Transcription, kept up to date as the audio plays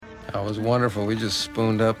Oh, it was wonderful. We just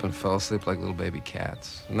spooned up and fell asleep like little baby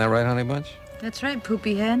cats. Isn't that right, Honey Bunch? That's right,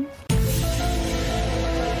 Poopy Hen.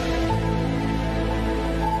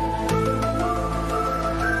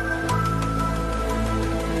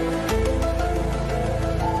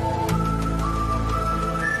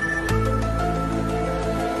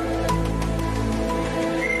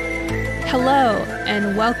 Hello,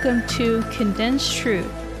 and welcome to Condensed Truth,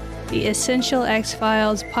 the Essential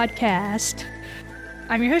X-Files podcast.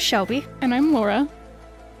 I'm your host, Shelby. And I'm Laura.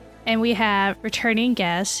 And we have returning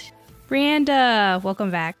guest, Brianda.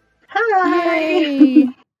 Welcome back. Hi!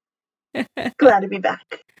 Glad to be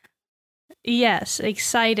back. Yes,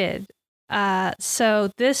 excited.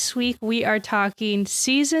 So this week we are talking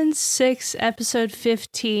Season 6, Episode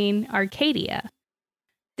 15, Arcadia.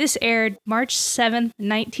 This aired March 7th,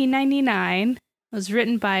 1999. It was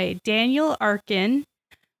written by Daniel Arkin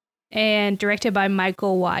and directed by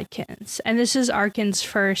Michael Watkins. And this is Arkin's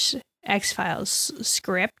first X-Files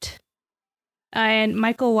script. And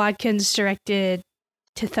Michael Watkins directed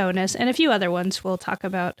Tithonus and a few other ones we'll talk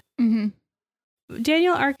about. Mm-hmm.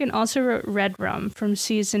 Daniel Arkin also wrote Red Rum from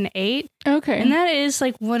Season 8. Okay. And that is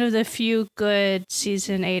like one of the few good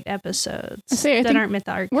Season 8 episodes that aren't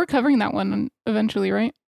myth-arc. We're covering that one eventually,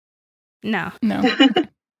 right? No.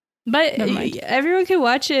 But everyone can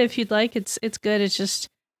watch it if you'd like. It's good. It's just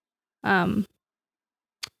yeah.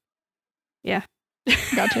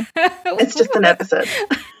 Gotcha. It's just an episode.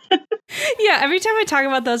 Yeah, every time I talk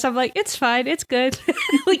about those, I'm like, it's fine, it's good.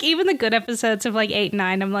 Like even the good episodes of like 8 and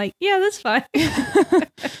 9, I'm like, yeah, that's fine.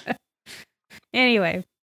 Anyway,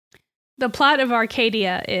 the plot of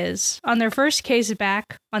Arcadia is, on their first case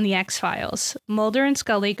back on the X-Files, Mulder and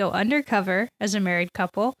Scully go undercover as a married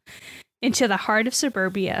couple into the heart of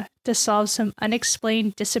suburbia to solve some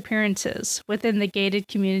unexplained disappearances within the gated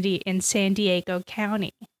community in San Diego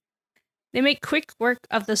County. They make quick work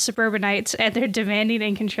of the suburbanites and their demanding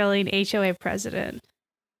and controlling HOA president.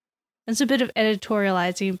 That's a bit of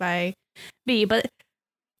editorializing by me, but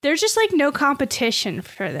there's just like no competition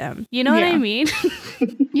for them. You know what I mean?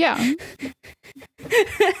 Yeah.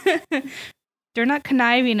 They're not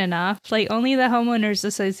conniving enough. Like only the Homeowners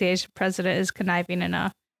Association president is conniving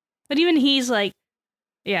enough. But even he's like,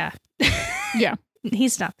 yeah. Yeah.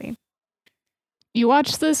 He's nothing. You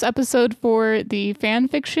watch this episode for the fan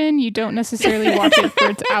fiction. You don't necessarily watch it for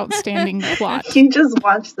its outstanding plot. You just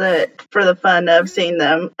watch it for the fun of seeing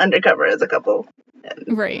them undercover as a couple.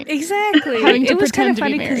 Right. Exactly. Having to pretend to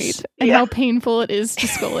be married. And how painful it is to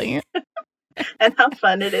Scully. And how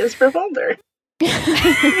fun it is for Mulder.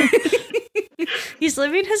 He's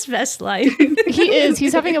living his best life. He is.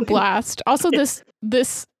 He's having a blast. Also,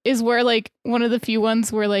 this is where like one of the few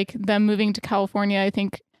ones where like them moving to California, I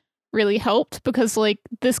think, really helped because like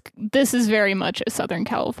this is very much a Southern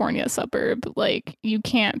California suburb. Like you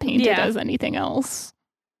can't paint it as anything else.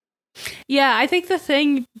 Yeah, I think the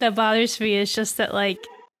thing that bothers me is just that like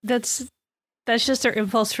that's just their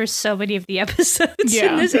impulse for so many of the episodes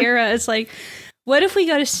in this era. It's like, what if we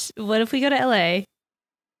go to LA?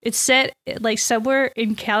 It's set like somewhere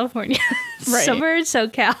in California, right. Somewhere in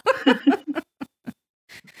SoCal.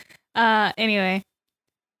 Anyway,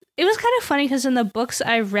 it was kind of funny because in the books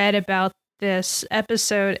I read about this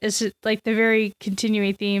episode, is it like the very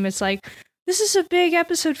continuing theme? It's like, this is a big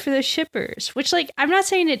episode for the shippers, which like I'm not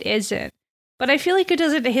saying it isn't, but I feel like it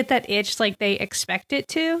doesn't hit that itch like they expect it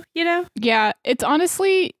to, you know? Yeah, it's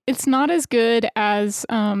not as good as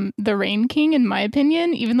The Rain King, in my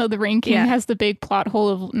opinion, even though The Rain King has the big plot hole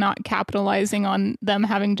of not capitalizing on them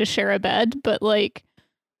having to share a bed, but like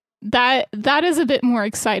that is a bit more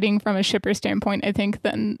exciting from a shipper standpoint, I think,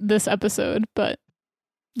 than this episode, but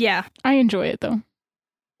yeah, I enjoy it though.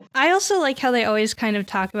 I also like how they always kind of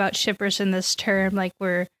talk about shippers in this term, like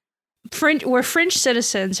we're French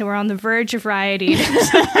citizens and we're on the verge of rioting.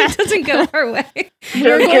 It doesn't go our way.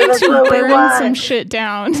 We're going to burn some shit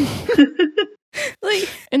down. Like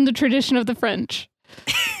in the tradition of the French.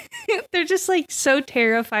 They're just like so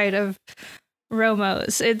terrified of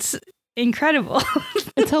Romos. It's incredible.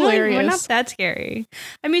 It's hilarious. Like, we're not that scary.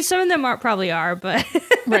 I mean, some of them probably are, but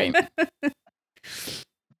right.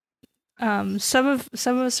 Some of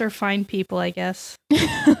us are fine people, I guess.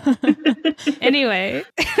 Anyway,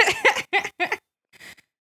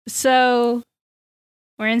 so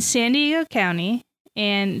we're in San Diego County,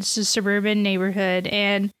 and it's a suburban neighborhood,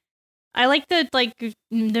 and I like the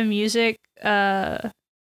music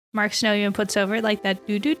Mark Snowian puts over it, like that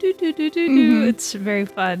do do do do do do do. It's very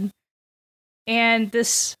fun. And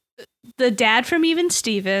the dad from Even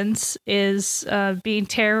Stevens is being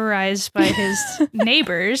terrorized by his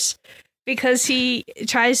neighbors because he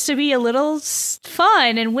tries to be a little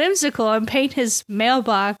fun and whimsical and paint his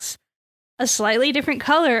mailbox a slightly different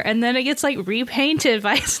color, and then it gets like repainted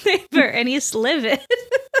by his neighbor and he's livid.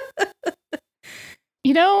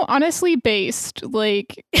 You know, honestly, based,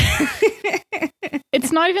 like,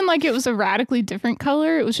 it's not even like it was a radically different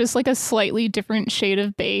color. It was just like a slightly different shade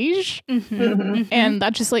of beige. And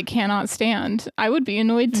that just like cannot stand. I would be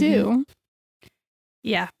annoyed too.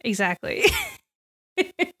 Yeah, exactly.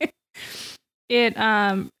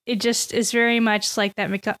 It just is very much like that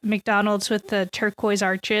McDonald's with the turquoise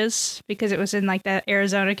arches, because it was in like that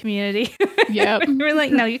Arizona community. Yep. We're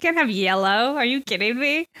like, no, you can't have yellow. Are you kidding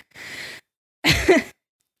me?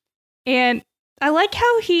 And I like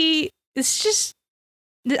how it's just,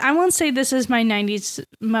 I won't say this is my 90s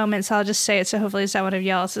moment, so I'll just say it, so hopefully it's not one of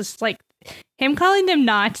y'all's. It's like him calling them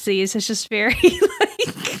Nazis is just very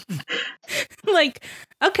like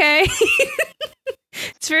okay.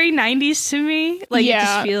 It's very 90s to me. Like, it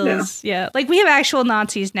just feels, like we have actual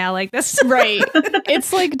Nazis now. Like, that's right.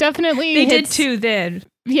 It's like definitely they did too then.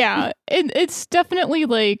 Yeah, it's definitely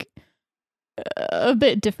like a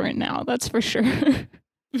bit different now. That's for sure.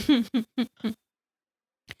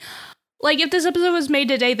 Like, if this episode was made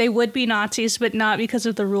today, they would be Nazis, but not because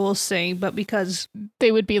of the rules thing, but because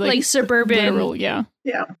they would be like suburban, literal, yeah,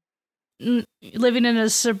 living in a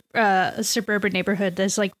suburban neighborhood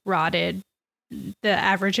that's like rotted the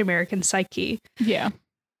average American psyche. Yeah,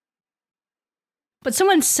 but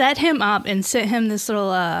someone set him up and sent him this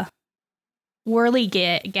little whirly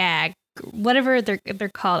gag, whatever they're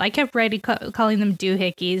called. I kept calling them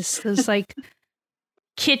doohickeys. Those like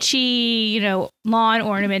kitschy, lawn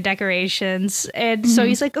ornament decorations. And so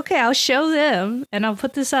he's like, okay, I'll show them and I'll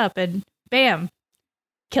put this up, and bam,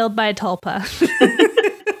 killed by a tulpa.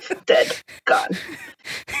 Dead. Gone.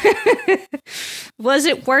 Was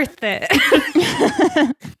it worth it?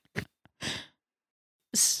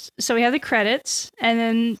 So we have the credits, and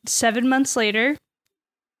then 7 months later,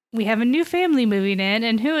 we have a new family moving in,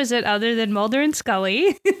 and who is it other than Mulder and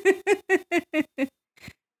Scully?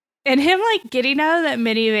 And him, like, getting out of that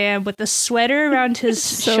minivan with the sweater around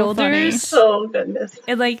his shoulders. Funny. Oh, goodness.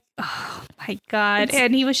 And, like, oh, my God.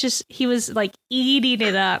 And he was, like, eating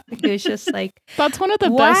it up. He was just, like... That's one of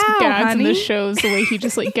the best gags in the shows, the way he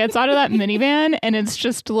just, like, gets out of that minivan, and it's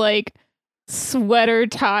just, like, sweater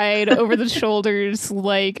tied over the shoulders,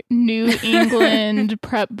 like, New England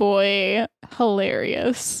prep boy.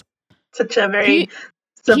 Hilarious. Such a very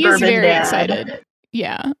suburban he's very dad. Excited.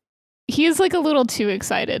 Yeah. He's like a little too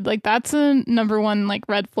excited. Like, that's a number one like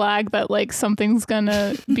red flag that like something's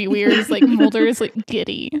gonna be weird. Is like Mulder is like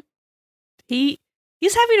giddy. He's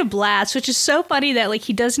having a blast, which is so funny that like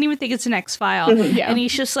he doesn't even think it's an X-File. Yeah. And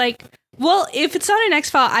he's just like, well, if it's not an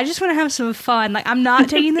X-File, I just want to have some fun. Like, I'm not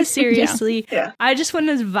taking this seriously. Yeah. I just want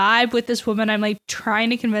to vibe with this woman I'm like trying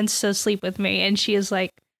to convince to sleep with me, and she is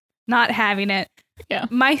like not having it. Yeah.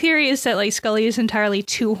 My theory is that like Scully is entirely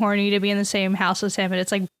too horny to be in the same house as him, and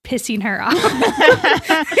it's like pissing her off.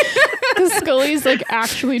 Because Scully's like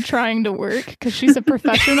actually trying to work because she's a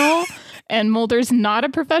professional and Mulder's not a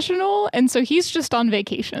professional, and so he's just on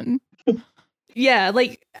vacation. Yeah,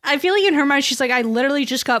 like I feel like in her mind she's like, I literally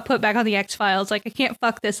just got put back on the X-Files. Like, I can't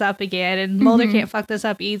fuck this up again, and Mulder can't fuck this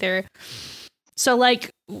up either. So,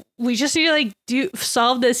 like, we just need to, like,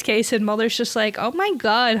 solve this case, and Mulder's just like, oh my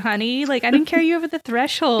God, honey, like, I didn't carry you over the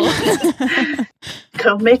threshold.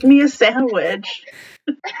 Go make me a sandwich.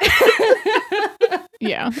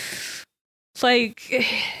 Yeah. It's like,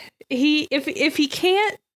 if he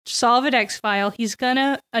can't solve an X-File, he's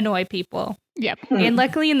gonna annoy people. Yep. And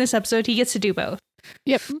luckily in this episode, he gets to do both.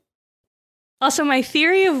 Yep. Also, my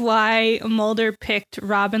theory of why Mulder picked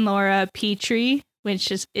Rob and Laura Petrie,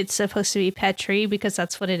 which is, it's supposed to be Petrie because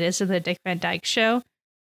that's what it is in the Dick Van Dyke Show.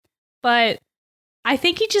 But I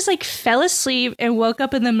think he just like fell asleep and woke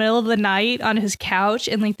up in the middle of the night on his couch,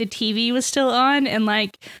 and like the TV was still on, and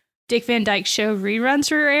like Dick Van Dyke Show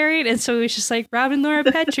reruns were airing, and so he was just like, Rob and Laura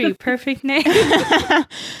Petrie, perfect name.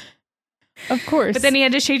 Of course. But then he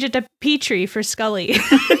had to change it to Petrie for Scully.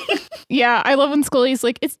 Yeah, I love when Scully's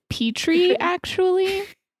like, it's Petrie actually?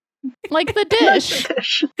 Like the dish.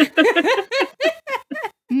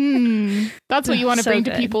 That's what you want to bring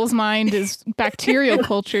to people's mind is bacterial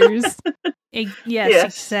cultures. Yes,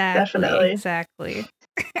 exactly. Definitely. Exactly.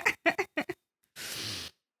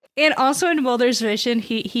 And also in Mulder's vision,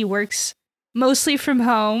 he works mostly from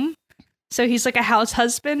home. So he's like a house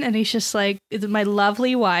husband, and he's just like, my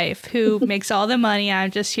lovely wife who makes all the money. I'm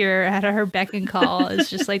just here at her beck and call. It's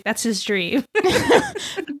just like, that's his dream.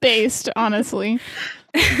 Based, honestly.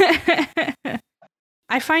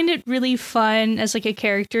 I find it really fun as like a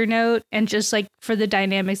character note, and just like for the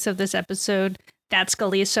dynamics of this episode, that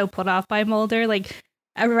Scully is so put off by Mulder. Like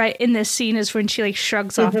right in this scene is when she like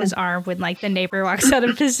shrugs off his arm when like the neighbor walks out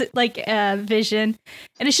of his like vision,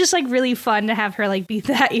 and it's just like really fun to have her like be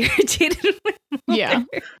that irritated with Mulder. Yeah,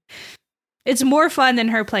 it's more fun than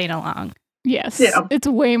her playing along. Yes, it's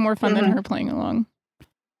way more fun than her playing along.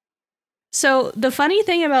 So the funny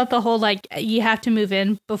thing about the whole, like, you have to move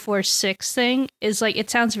in before 6 thing is, like, it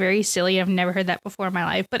sounds very silly. I've never heard that before in my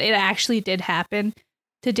life, but it actually did happen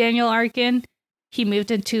to Daniel Arkin. He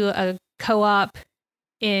moved into a co-op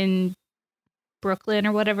in Brooklyn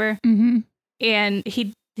or whatever. Mm-hmm. And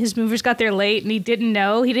his movers got there late and he didn't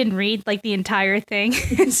know. He didn't read, like, the entire thing.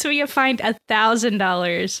 So he fined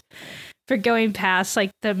 $1,000 for going past,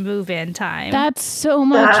 like, the move-in time. That's so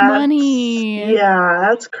much money. Yeah,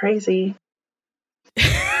 that's crazy.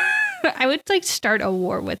 I would like start a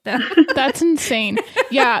war with them. That's insane.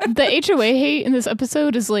 Yeah, the HOA hate in this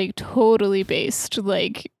episode is like totally based.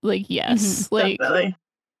 Like yes, like definitely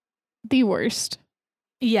the worst.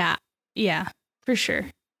 Yeah, for sure.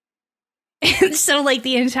 And so like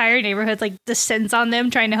the entire neighborhood like descends on them,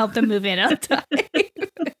 trying to help them move in on time.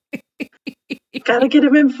 Gotta get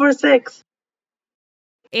him in before 6.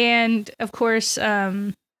 And of course,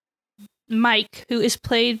 Mike, who is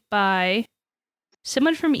played by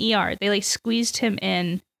someone from ER, they like squeezed him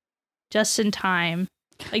in just in time.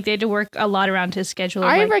 Like they had to work a lot around his schedule.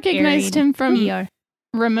 I recognized him from ER.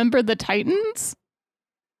 Remember the Titans?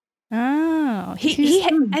 Oh, he's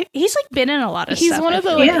like been in a lot of He's stuff. one of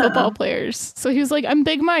the like, football players. So he was like, I'm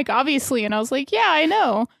Big Mike, obviously. And I was like, yeah, I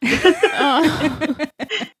know.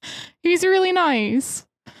 He's really nice.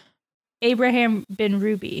 Abraham Ben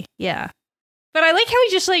Ruby. Yeah. But I like how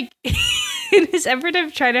he just like, in his effort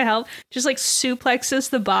of trying to help, just like suplexes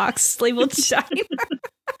the box labeled China.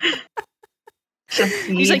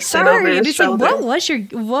 He's like, sorry. And he's like, what was your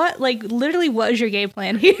game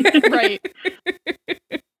plan here? Right.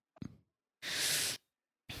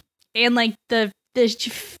 And like the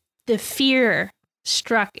fear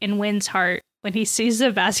struck in Wynn's heart when he sees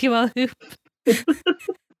the basketball hoop.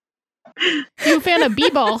 You a fan of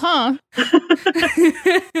b-ball, huh?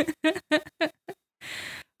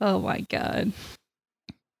 Oh my god.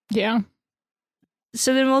 Yeah.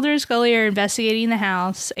 So then Mulder and Scully are investigating the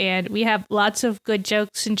house, and we have lots of good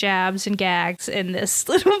jokes and jabs and gags in this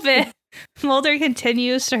little bit. Mulder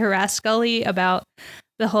continues to harass Scully about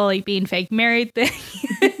the whole like being fake married thing.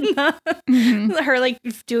 Her like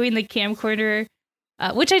doing the camcorder,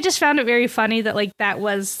 which I just found it very funny that like that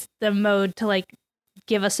was the mode to like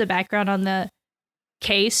give us a background on the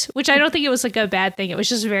case, which I don't think it was like a bad thing. It was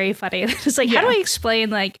just very funny. It's like, how do I explain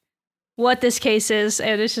like what this case is?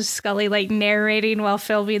 And it's just Scully like narrating while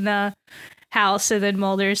filming the house, and then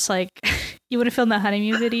Mulder's like, you want to film the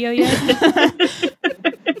honeymoon video yet?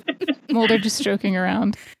 Mulder just joking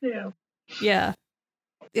around. Yeah.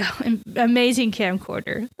 Amazing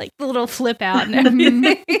camcorder, like the little flip out and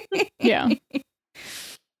everything. Yeah.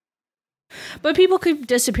 But people keep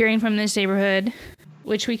disappearing from this neighborhood,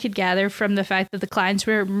 which we could gather from the fact that the Kleins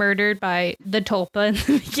were murdered by the Tulpa in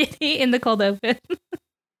the beginning in the cold open.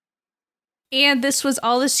 And this was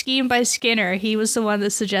all a scheme by Skinner. He was the one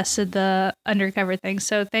that suggested the undercover thing.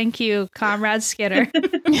 So thank you, Comrade Skinner.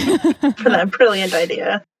 For that brilliant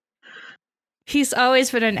idea. He's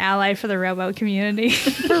always been an ally for the rowboat community.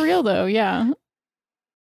 For real, though, yeah.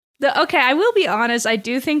 Okay, I will be honest. I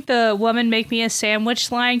do think the woman make me a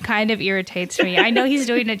sandwich line kind of irritates me. I know he's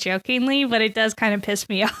doing it jokingly, but it does kind of piss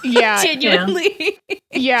me off. Yeah, genuinely.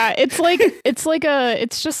 Yeah, it's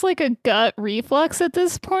just like a gut reflex at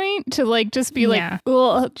this point to like just be like,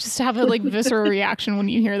 ugh, just have a like visceral reaction when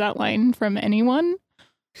you hear that line from anyone.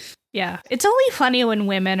 Yeah, it's only funny when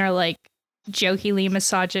women are like jokingly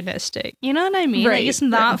misogynistic. You know what I mean? Right. Like, it's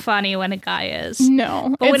not funny when a guy is.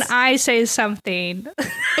 No. But when I say something,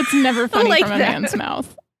 it's never funny like from a man's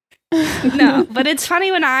mouth. No, but it's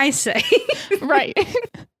funny when I say. Right.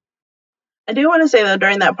 I do want to say though,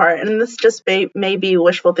 during that part, and this just may be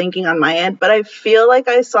wishful thinking on my end, but I feel like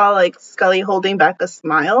I saw like Scully holding back a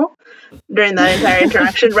smile during that entire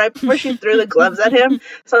interaction right before she threw the gloves at him.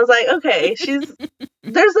 So I was like, okay,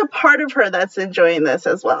 there's a part of her that's enjoying this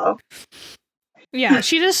as well. Yeah,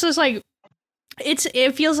 she just was like,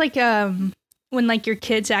 it feels like when like your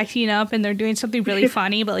kid's acting up and they're doing something really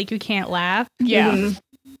funny, but like you can't laugh. Yeah. Mm-hmm.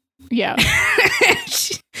 Yeah.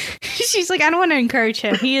 She's like, I don't want to encourage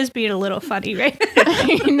him. He is being a little funny right now.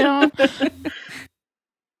 You know?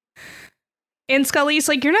 And Scully's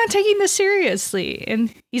like, you're not taking this seriously.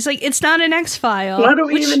 And he's like, it's not an X-File. What are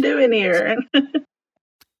we even doing here?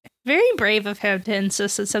 very brave of him to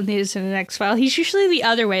insist that something is in an X-File. He's usually the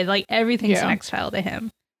other way, like everything's an X-File to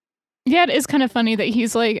him. Yeah, it is kind of funny that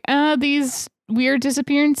he's like, these weird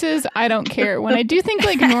disappearances, I don't care. When I do think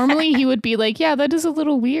like normally he would be like, yeah, that is a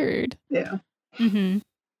little weird. Yeah. Mm-hmm.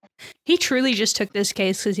 He truly just took this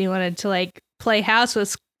case because he wanted to like play house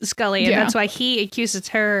with Scully, and that's why he accuses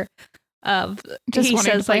her of just he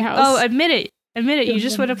wanting says to play like, house. "Oh, admit it, you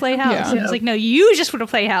just want to play house." Yeah. And he's like, "No, you just want to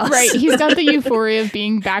play house." Right, he's got the euphoria of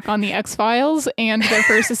being back on the X-Files and their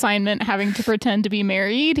first assignment having to pretend to be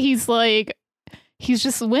married. He's like, he's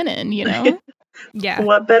just winning, you know? Yeah.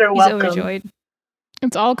 What better He's welcome? overjoyed.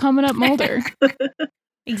 It's all coming up Mulder.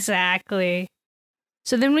 Exactly.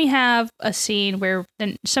 So then we have a scene where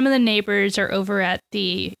some of the neighbors are over at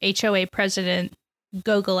the HOA president,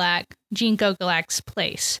 Gene Gogolak's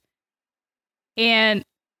place. And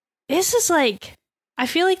this is like, I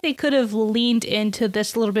feel like they could have leaned into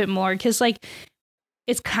this a little bit more because like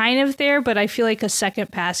it's kind of there, but I feel like a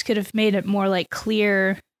second pass could have made it more like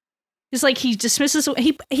clear. It's like he dismisses,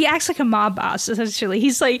 he acts like a mob boss, essentially.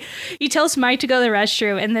 He's like, he tells Mike to go to the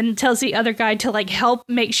restroom and then tells the other guy to like help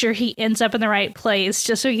make sure he ends up in the right place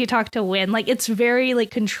just so he can talk to Wynn. Like it's very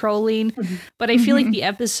like controlling, but I feel like the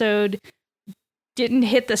episode didn't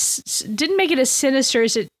make it as sinister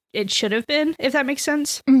as it should have been, if that makes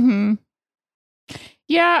sense. Mm-hmm.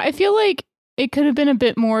 Yeah, I feel like it could have been a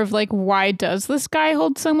bit more of like, why does this guy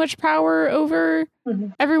hold so much power over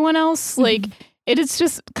everyone else? Like, it is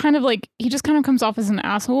just kind of like, he just kind of comes off as an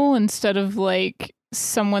asshole instead of like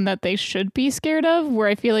someone that they should be scared of, where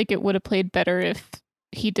I feel like it would have played better if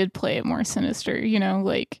he did play it more sinister, you know,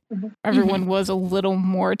 like everyone was a little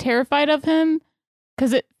more terrified of him,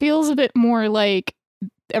 because it feels a bit more like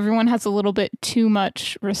everyone has a little bit too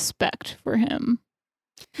much respect for him.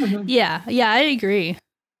 Yeah, I agree.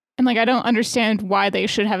 And like, I don't understand why they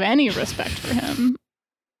should have any respect for him.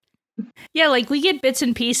 Yeah, like we get bits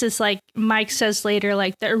and pieces, like Mike says later,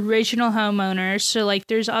 like the original homeowners. So like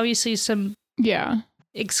there's obviously some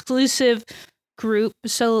exclusive group.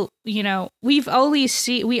 So, you know, we only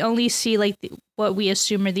see like what we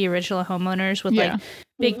assume are the original homeowners with like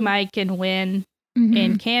Big Mike and Wynn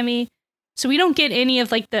and Cammy. So we don't get any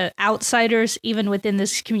of like the outsiders even within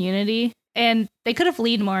this community. And they could have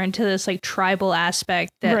leaned more into this like tribal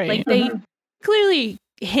aspect that like they clearly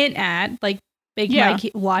hint at, like Big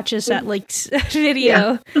Mike watches that like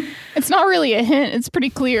video. It's not really a hint. It's pretty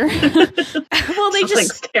clear. Well, they just like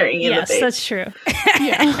staring in the face. That's true.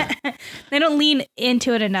 They don't lean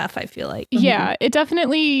into it enough, I feel like. Yeah, it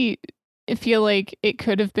definitely, I feel like it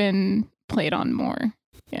could have been played on more.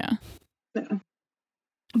 Yeah.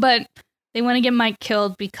 But they want to get Mike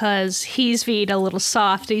killed because he's being a little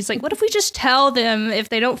soft. He's like, what if we just tell them if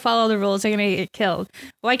they don't follow the rules, they're going to get killed?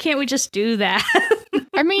 Why can't we just do that?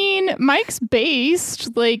 I mean, Mike's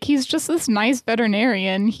based. Like, he's just this nice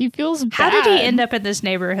veterinarian. He feels bad. How did he end up in this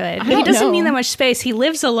neighborhood? He doesn't need that much space. He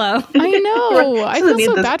lives alone. I know. I feel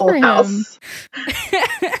so bad for him.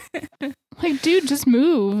 Like, dude, just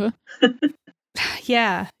move.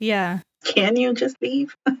 Yeah. Can you just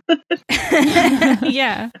leave?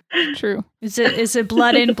 Yeah. True. Is it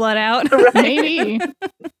blood in, blood out? Right. Maybe.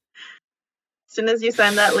 As soon as you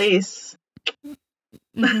sign that lease.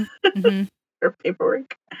 Or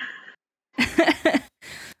paperwork.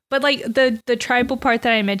 But like the tribal part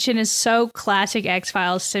that I mentioned is so classic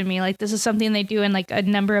X-Files to me. Like this is something they do in like a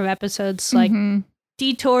number of episodes. Like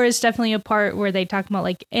Detour is definitely a part where they talk about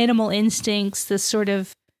like animal instincts, this sort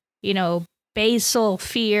of, you know, basal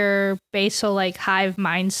fear, basal like hive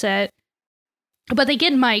mindset. But they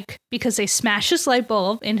get Mike because they smash his light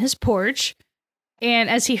bulb in his porch, and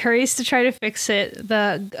as he hurries to try to fix it,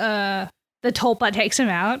 the Tulpa takes him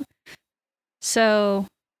out. So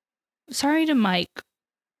sorry to Mike.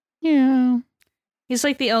 Yeah. He's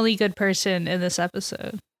like the only good person in this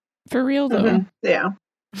episode. For real though. Yeah.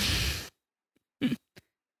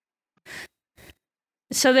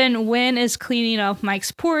 So then Wynn is cleaning off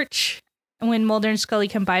Mike's porch when Mulder and Scully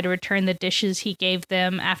come by to return the dishes he gave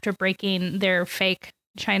them after breaking their fake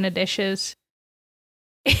china dishes.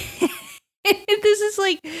 This is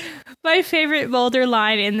like my favorite Mulder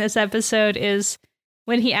line in this episode is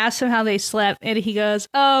when he asks them how they slept and he goes,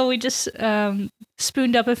 "Oh, we just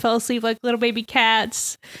spooned up and fell asleep like little baby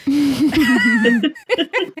cats."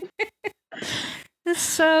 It's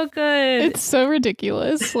so good. It's so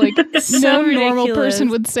ridiculous. Like so no ridiculous. normal person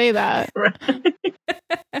would say that.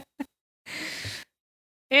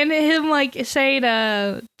 And him like saying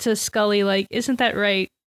to Scully, like, "Isn't that right?"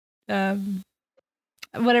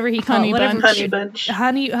 Whatever he called Honey whatever bunch.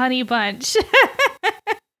 Honey bunch. honey bunch.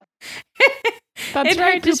 That's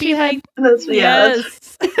right, just poopy be head. like, That's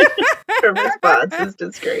yes. her response is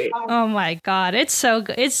just great. Oh my god, it's so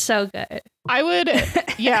good. It's so good. I would,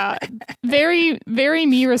 yeah, very, very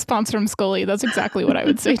me response from Scully. That's exactly what I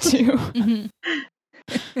would say too.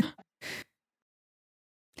 Mm-hmm.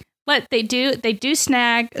 But they do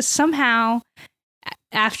snag somehow.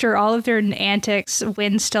 After all of their antics,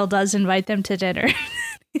 Wynn still does invite them to dinner,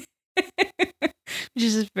 which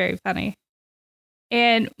is just very funny.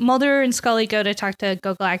 And Mulder and Scully go to talk to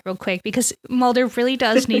Gogolak real quick because Mulder really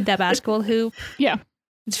does need that basketball hoop. Yeah.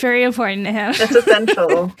 It's very important to him. It's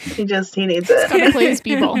essential. He needs it. He's gotta play his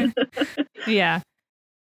b-ball. Yeah.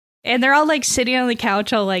 And they're all like sitting on the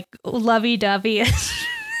couch all like lovey-dovey.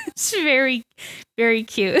 It's very, very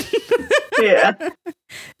cute. Yeah.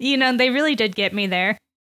 You know, they really did get me there.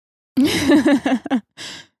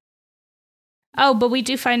 Oh, but we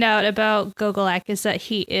do find out about Gogolak is that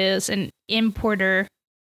he is an importer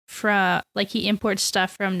from, like, he imports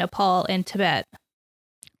stuff from Nepal and Tibet.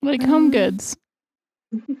 Like home goods.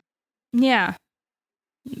 Yeah.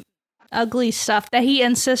 Ugly stuff that he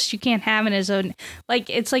insists you can't have in his own, like,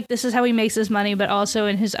 it's like this is how he makes his money, but also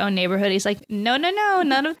in his own neighborhood. He's like, no,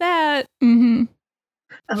 none of that. Mm-hmm.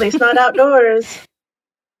 At least not outdoors.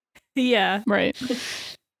 Yeah. Right.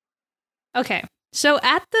 Okay. So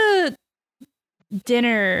at the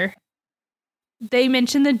dinner, they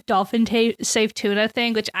mentioned the dolphin safe tuna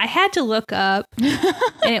thing, which I had to look up.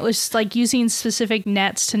 And it was like using specific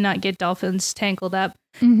nets to not get dolphins tangled up.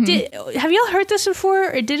 Mm-hmm. Have y'all heard this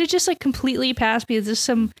before, or did it just like completely pass me? Is this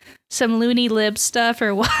some loony lib stuff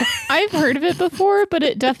or what? I've heard of it before, but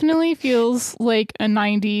it definitely feels like a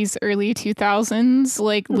 90s, early 2000s,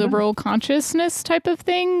 like liberal consciousness type of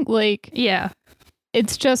thing. Like, yeah.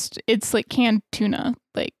 It's like canned tuna.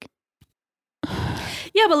 Like,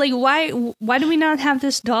 yeah, but like, why do we not have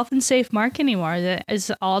this dolphin safe mark anymore?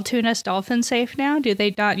 Is all tuna dolphin safe now? Do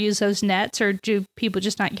they not use those nets, or do people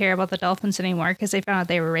just not care about the dolphins anymore because they found out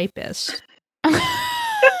they were rapists?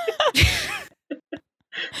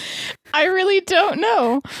 I really don't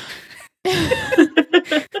know.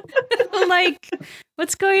 Like,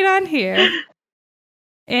 what's going on here?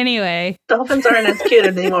 Anyway, Dolphins aren't as cute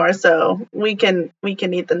anymore, so we can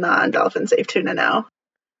eat the non-dolphin safe tuna now.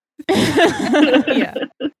 Yeah.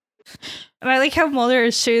 And I like how Mulder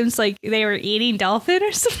assumes like they were eating dolphin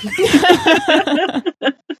or something.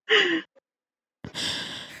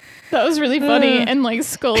 That was really funny. And like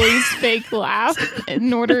Scully's fake laugh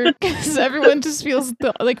in order, because everyone just feels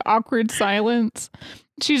the like awkward silence.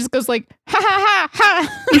 She just goes like, ha ha ha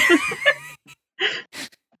ha.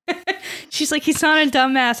 She's like, he's not a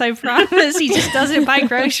dumbass, I promise. He just doesn't buy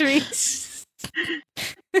groceries.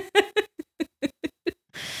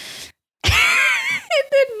 And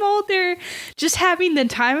then Mulder, just having the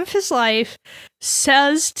time of his life,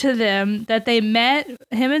 says to them that him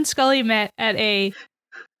and Scully met at a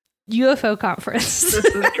UFO conference. This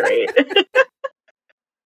is great.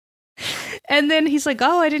 And then he's like,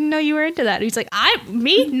 oh, I didn't know you were into that. And he's like,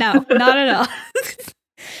 me? No, not at all.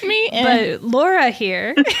 Me, But Laura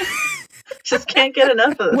here. Just can't get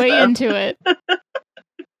enough of this way stuff. into it.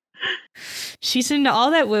 She's into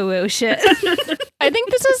all that woo-woo shit. I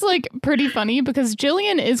think this is like pretty funny because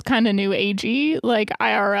Jillian is kind of new agey, like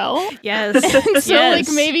IRL. Yes. So like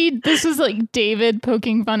maybe this is like David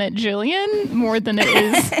poking fun at Jillian more than it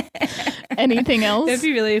is anything else. That'd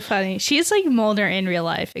be really funny. She's like Mulder in real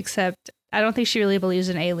life, except I don't think she really believes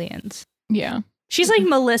in aliens. Yeah. She's like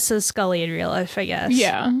Melissa Scully in real life, I guess.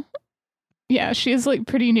 Yeah. Yeah, she is like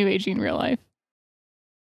pretty new agey in real life.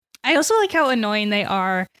 I also like how annoying they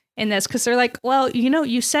are in this because they're like, well, you know,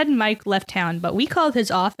 you said Mike left town, but we called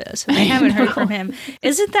his office and they haven't heard from him.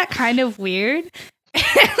 Isn't that kind of weird?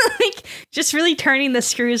 Like, just really turning the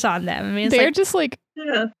screws on them. I mean, it's they're like, just like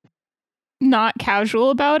not casual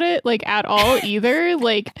about it, like at all either.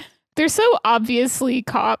 Like, they're so obviously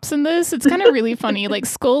cops in this. It's kind of really funny. Like,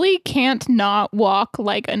 Scully can't not walk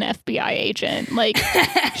like an FBI agent. Like,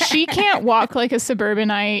 she can't walk like a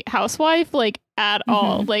suburbanite housewife, like, at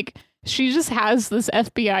all. Like, she just has this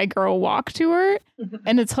FBI girl walk to her,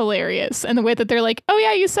 and it's hilarious. And the way that they're like, oh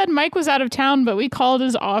yeah, you said Mike was out of town, but we called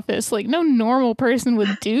his office. Like, no normal person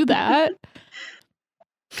would do that.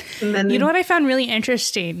 And then, you know what I found really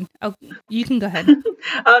interesting? Oh, you can go ahead.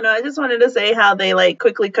 Oh no, I just wanted to say how they like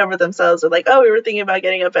quickly cover themselves with like, oh, we were thinking about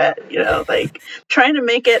getting up at, you know, like trying to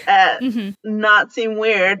make it at not seem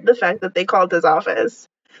weird, the fact that they called his office.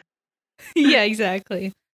 Yeah,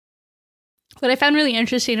 exactly. What I found really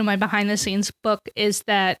interesting in my behind the scenes book is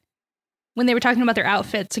that when they were talking about their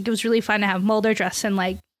outfits, like it was really fun to have Mulder dress in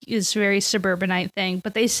like his very suburbanite thing.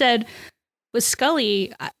 But they said with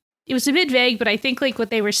Scully, it was a bit vague, but I think like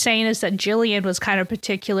what they were saying is that Jillian was kind of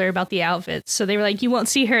particular about the outfits. So they were like, you won't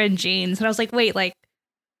see her in jeans. And I was like, wait, like,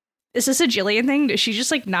 is this a Jillian thing? Does she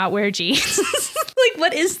just like not wear jeans? Like,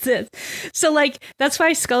 what is this? So like, that's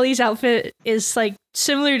why Scully's outfit is like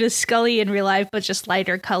similar to Scully in real life, but just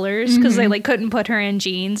lighter colors because they like couldn't put her in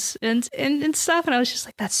jeans and stuff. And I was just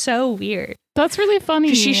like, that's so weird. That's really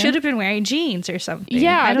funny. She should have been wearing jeans or something.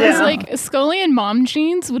 Yeah, because like Scully and mom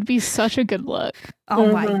jeans would be such a good look.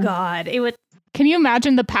 Oh my God. It would. Can you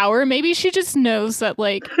imagine the power? Maybe she just knows that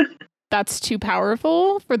like that's too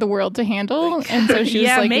powerful for the world to handle. And so she was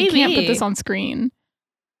like, maybe. We can't put this on screen.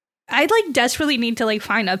 I'd like desperately need to like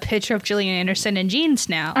find a picture of Gillian Anderson in jeans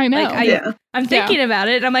now. I know. Like, I'm thinking about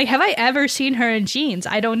it. I'm like, have I ever seen her in jeans?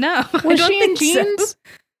 I don't know. Was she in jeans? So.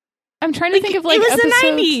 I'm trying to think of like it was episodes. The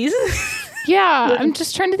 90s. Yeah, I'm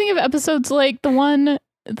just trying to think of episodes like the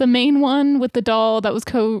main one with the doll that was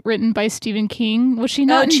co-written by Stephen King. Was she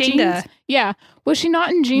not in jeans? Yeah. Was she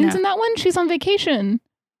not in jeans in that one? She's on vacation.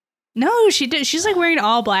 No, she did. She's like wearing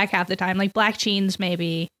all black half the time, like black jeans,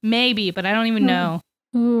 maybe, but I don't even know.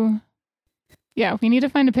 Ooh. Yeah, we need to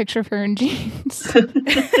find a picture of her in jeans.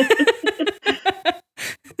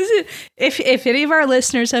 If any of our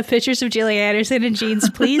listeners have pictures of Gillian Anderson in jeans,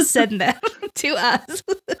 please send them to us.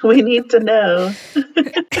 We need to know.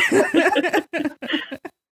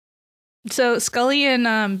 So Scully and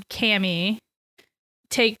Cammy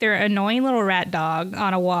take their annoying little rat dog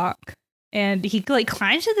on a walk, and he like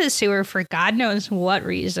climbs into the sewer for God knows what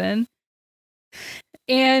reason.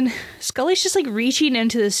 And Scully's just like reaching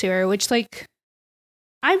into the sewer, which like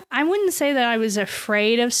I wouldn't say that I was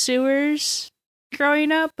afraid of sewers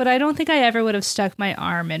growing up, but I don't think I ever would have stuck my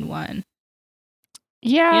arm in one.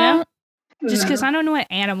 Yeah. You know? Just because I don't know what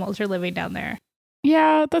animals are living down there.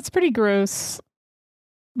 Yeah, that's pretty gross.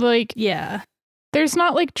 Like, yeah. There's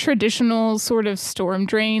not like traditional sort of storm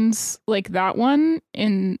drains like that one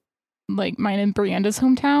in like mine and Brianda's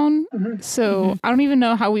hometown. So I don't even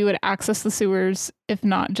know how we would access the sewers if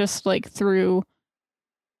not just like through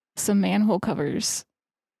some manhole covers.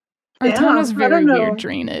 Our town has very weird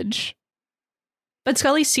drainage. But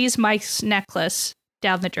Scully sees Mike's necklace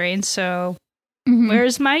down the drain, so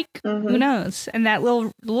where's Mike? Who knows? And that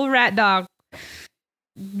little rat dog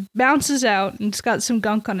bounces out and it's got some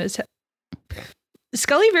gunk on his head.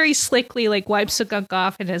 Scully very slickly like wipes the gunk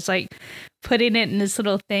off and is like putting it in this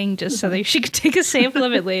little thing just so that she could take a sample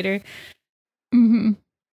of it later.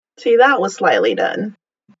 See, that was slightly done.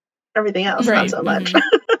 Everything else, not so much.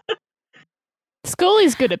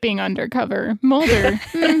 Scully's good at being undercover. Mulder.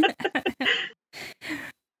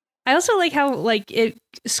 I also like how like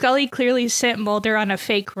Scully clearly sent Mulder on a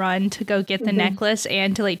fake run to go get the necklace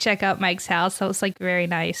and to like check out Mike's house. That was like very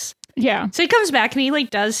nice. Yeah. So he comes back and he like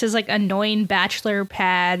does his like annoying bachelor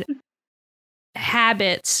pad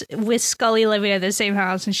habits with Scully living in the same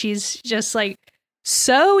house, and she's just like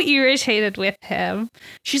so irritated with him.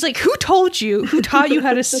 She's like, who taught you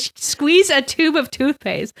how to squeeze a tube of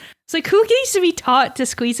toothpaste? It's like, who needs to be taught to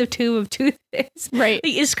squeeze a tube of toothpaste? Right.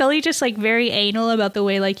 Like, is Scully just like very anal about the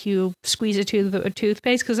way like you squeeze a tube of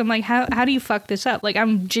toothpaste? Because I'm like, how do you fuck this up? Like,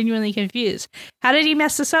 I'm genuinely confused. How did he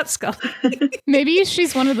mess this up, Scully? Maybe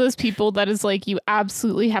she's one of those people that is like, you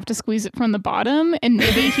absolutely have to squeeze it from the bottom, and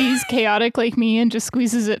maybe he's chaotic like me and just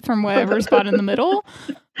squeezes it from whatever spot in the middle.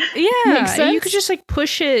 Yeah, you could just like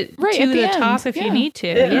push it to the top if you need to.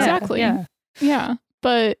 Yeah, exactly. Yeah,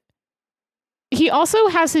 but he also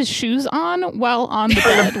has his shoes on while on the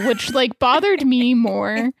bed, which like bothered me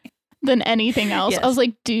more than anything else. I was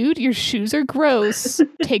like, dude, your shoes are gross.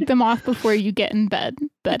 Take them off before you get in bed.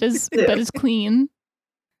 Bed is clean.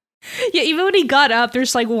 Yeah, even when he got up,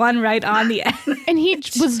 there's like one right on the end. And he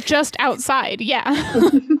was just outside. Yeah.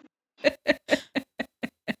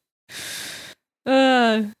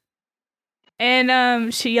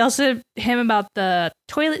 And she yells at him about the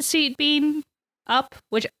toilet seat being up,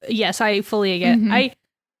 which yes, I fully get.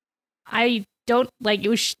 I don't like it.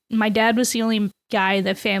 Was my dad was the only guy in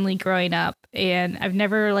the family growing up, and I've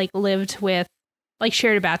never like lived with like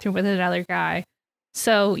shared a bathroom with another guy.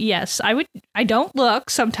 So yes, I don't look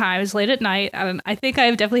sometimes late at night. I think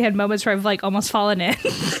I've definitely had moments where I've like almost fallen in.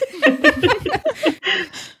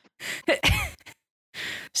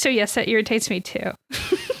 So yes, that irritates me too.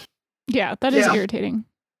 Yeah, that is irritating.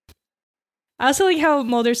 I also like how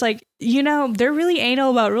Mulder's like, they're really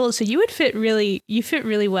anal about rules, so you fit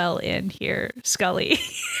really well in here, Scully.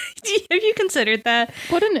 Have you considered that?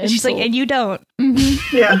 What an insult. She's like, and you don't.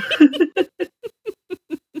 Yeah.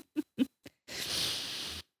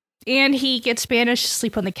 And he gets Spanish to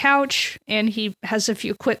sleep on the couch, and he has a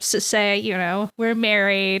few quips to say, we're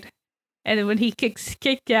married. And then when he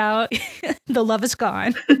kicked out, the love is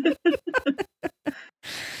gone.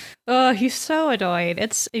 Oh, he's so annoying.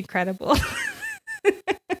 It's incredible.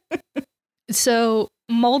 So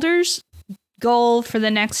Mulder's goal for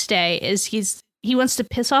the next day is he wants to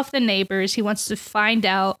piss off the neighbors. He wants to find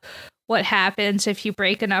out what happens if you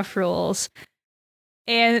break enough rules.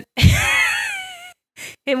 And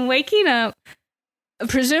him waking up,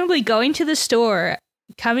 presumably going to the store,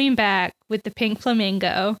 coming back with the pink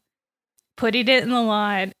flamingo, putting it in the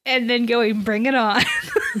lawn, and then going, bring it on.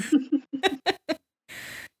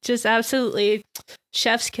 Just absolutely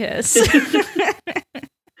chef's kiss.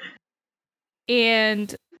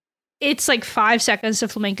 And it's like 5 seconds, the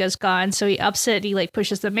flamingo's gone. So he ups it. He like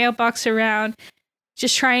pushes the mailbox around,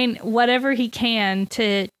 just trying whatever he can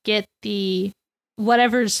to get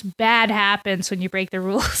whatever's bad happens when you break the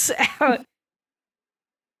rules out.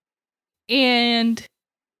 And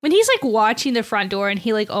when he's like watching the front door and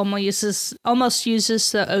he like almost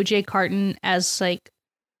uses the OJ carton as like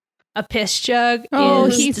a piss jug. Oh,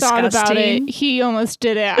 he disgusting. thought about it. He almost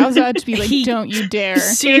did it. I was about to be like, don't you dare.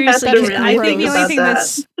 Seriously, I think the only thing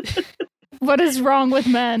that's... What is wrong with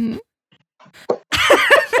men?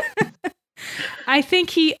 I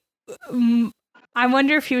think I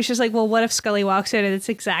wonder if he was just like, well, what if Scully walks in at this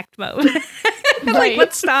exact moment? Like, Right.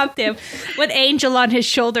 what stopped him? What angel on his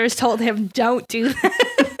shoulders told him, don't do that?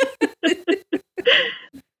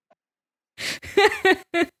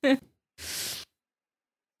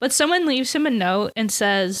 But someone leaves him a note and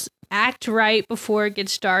says, act right before it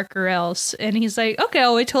gets dark or else. And he's like, okay,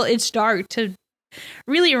 I'll wait till it's dark to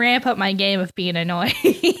really ramp up my game of being annoying.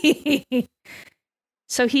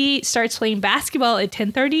 So he starts playing basketball at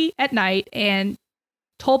 10:30 at night, and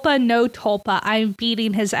Tulpa, no Tulpa, I'm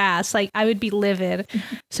beating his ass. Like, I would be livid.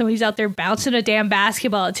 So he's out there bouncing a damn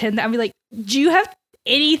basketball at 10. I'd be like, do you have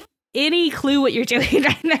any clue what you're doing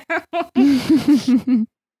right now?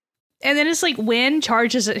 And then it's like wind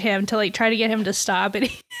charges at him to like try to get him to stop. And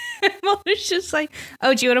Mulder's just like,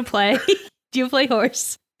 oh, do you want to play? Do you play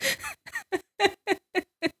horse?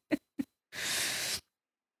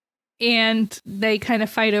 And they kind of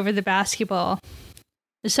fight over the basketball.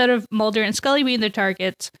 Instead of Mulder and Scully being the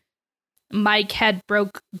targets, Mike had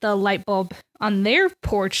broke the light bulb on their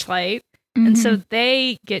porch light. Mm-hmm. And so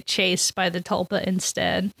they get chased by the Tulpa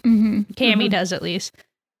instead. Mm-hmm. Cammy does, at least.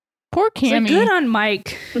 Poor Cammy. So good on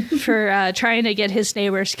Mike for trying to get his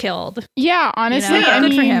neighbors killed. Yeah, honestly, you know?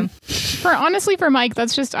 Good for him. For Mike,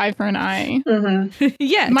 that's just eye for an eye. Mm-hmm.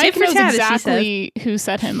 Yeah, Mike knows exactly who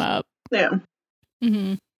set him up. Yeah.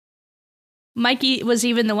 Mm-hmm. Mikey was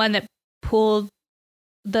even the one that pulled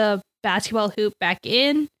the basketball hoop back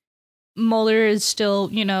in. Mulder is still,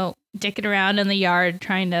 dicking around in the yard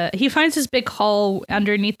he finds this big hole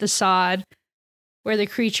underneath the sod where the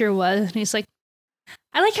creature was, and he's like,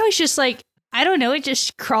 I like how he's just like, I don't know, it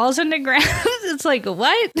just crawls underground. It's like,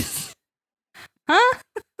 what? Huh?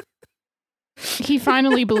 He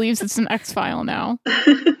finally believes it's an X-File now.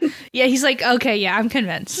 Yeah, he's like, okay, yeah, I'm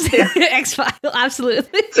convinced. Yeah. X-File, absolutely.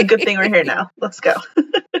 It's a good thing we're here now. Let's go.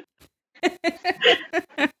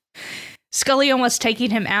 Scully almost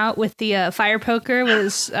taking him out with the fire poker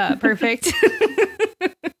was perfect.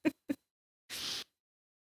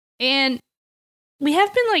 And we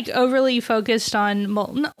have been like overly focused on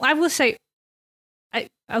I will say,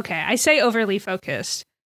 I say overly focused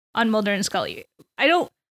on Mulder and Scully. I don't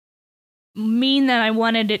mean that I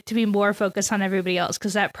wanted it to be more focused on everybody else,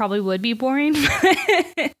 because that probably would be boring.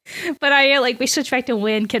 But we switch back to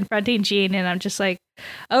Wynn confronting Jean, and I'm just like,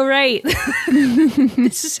 oh right,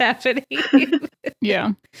 this is happening.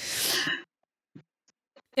 Yeah.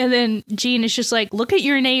 And then Jean is just like, look at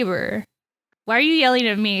your neighbor. Why are you yelling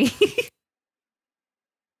at me?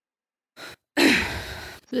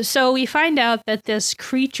 So we find out that this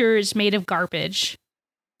creature is made of garbage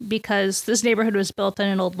because this neighborhood was built in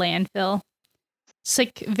an old landfill. It's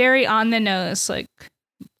like very on the nose, like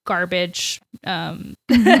garbage,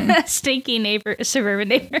 stinky suburban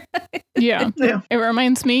neighborhood. Yeah. It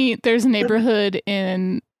reminds me, there's a neighborhood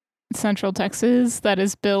in Central Texas that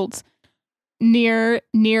is built near a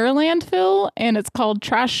landfill, and it's called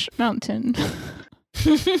Trash Mountain.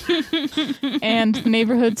 And the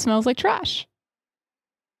neighborhood smells like trash.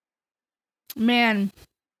 Man,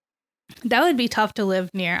 that would be tough to live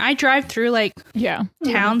near. I drive through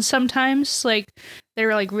towns sometimes, like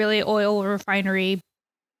they're like really oil refinery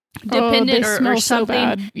dependent or something. So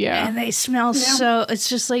bad. Yeah. And they smell so, it's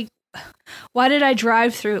just like, why did I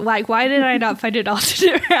drive through? Like, why did I not find an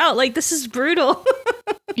alternate route? Like, this is brutal.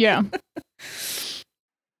 Yeah.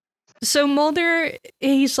 So Mulder,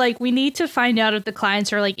 he's like, we need to find out if the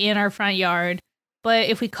clients are like in our front yard. But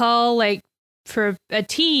if we call like for a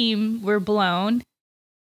team were blown.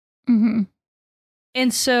 Mm-hmm.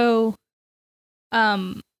 And so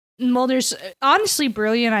Mulder's honestly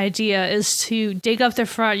brilliant idea is to dig up the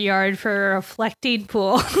front yard for a reflecting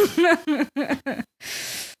pool.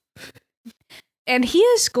 And he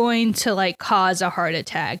is going to like cause a heart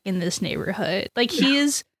attack in this neighborhood. Like he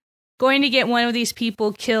is going to get one of these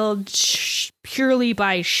people killed purely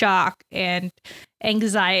by shock and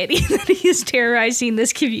anxiety that he is terrorizing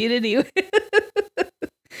this community with.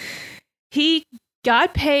 He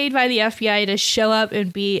got paid by the FBI to show up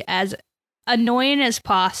and be as annoying as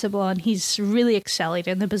possible, and he's really excelling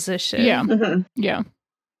in the position. Yeah. Mm-hmm. Yeah.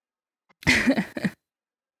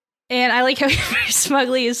 And I like how he very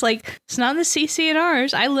smugly is like, it's not in the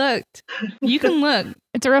CCNRs. I looked. You can look.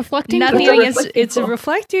 It's a reflecting Nothing pool. against it's a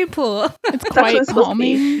reflecting pool. It's That's what quite it's supposed to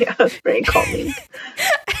be. calming. Yeah, it's very calming.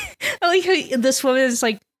 I like how this woman is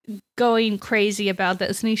like going crazy about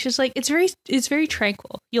this, and he's just like, it's very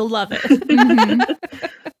tranquil. You'll love it. Mhm.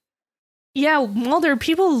 Yeah, Mulder,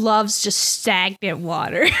 people loves just stagnant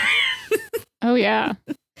water. Oh, yeah.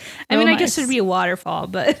 I mean, Oh, I guess nice. it'd be a waterfall,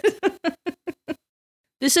 but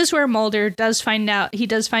this is where Mulder does find out. He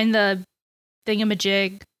does find the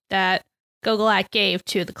thingamajig that Gogolak gave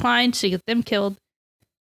to the Kleins to get them killed.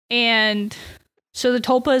 And so the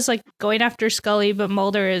Tulpa is like going after Scully, but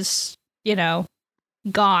Mulder is,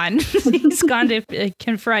 gone. He's gone to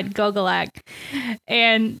confront Gogolak.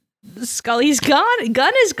 And Scully's gone.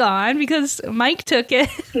 Gun is gone because Mike took it.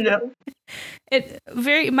 No.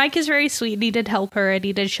 Mike is very sweet, and he did help her, and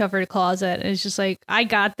he did shove her in a closet, and it's just like, I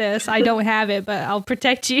got this. I don't have it, but I'll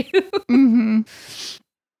protect you. Mm-hmm.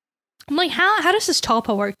 I'm like, how does this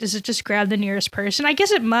Tulpa work? Does it just grab the nearest person? I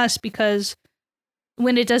guess it must, because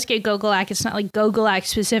when it does get Gogolak, it's not like Gogolak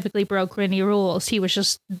specifically broke any rules. He was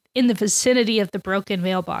just in the vicinity of the broken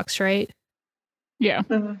mailbox, right? Yeah.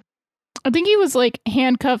 Mhm. I think he was like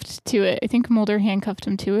handcuffed to it. I think Mulder handcuffed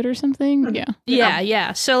him to it or something. Mhm. Yeah.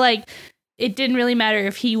 Yeah. So, like, it didn't really matter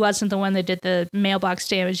if he wasn't the one that did the mailbox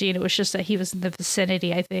damaging. It was just that he was in the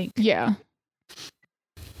vicinity, I think. Yeah.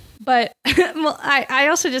 But well, I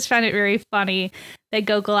also just found it very funny that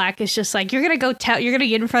Gogolak is just like, you're gonna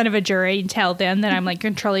get in front of a jury and tell them that I'm like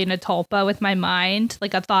controlling a tulpa with my mind,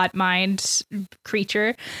 like a thought mind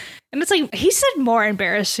creature. And it's like, he said more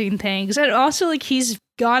embarrassing things. And also like he's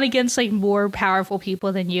gone against like more powerful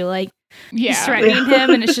people than you. Like Yeah. he's threatening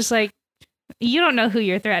him, and it's just like, you don't know who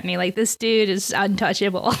you're threatening. Like, this dude is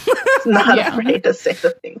untouchable. Not Yeah. afraid to say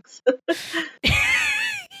the things.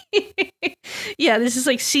 Yeah, this is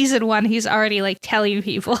like season 1. He's already like telling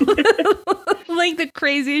people like the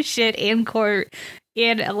craziest shit in court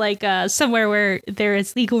and like somewhere where there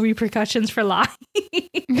is legal repercussions for lying.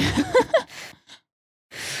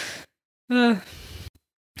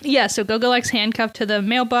 Yeah, so Gogolak's handcuffed to the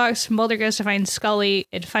mailbox. Mulder goes to find Scully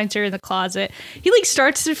and finds her in the closet. He like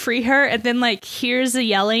starts to free her and then like hears the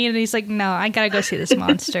yelling, and he's like, no, I gotta go see this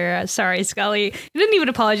monster. Sorry, Scully. He didn't even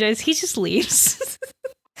apologize. He just leaves.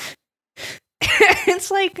 It's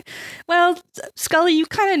like, well, Scully, you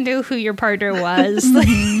kind of knew who your partner was. Like,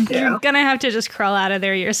 Yeah. you're gonna have to just crawl out of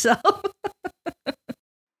there yourself.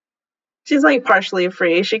 She's like partially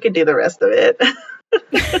free. She could do the rest of it.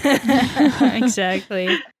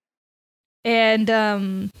 Exactly. And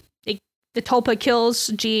the tulpa kills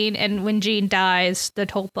Jean, and when Jean dies, the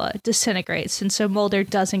tulpa disintegrates, and so Mulder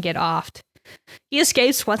doesn't get offed. He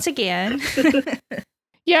escapes once again.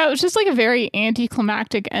 Yeah, it was just like a very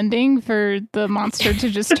anticlimactic ending for the monster to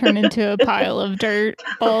just turn into a pile of dirt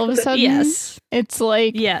all of a sudden. Yes. It's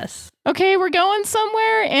like, Yes. okay, we're going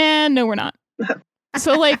somewhere, and no, we're not.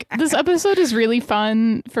 So, like, this episode is really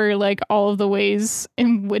fun for, like, all of the ways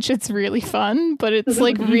in which it's really fun, but it's,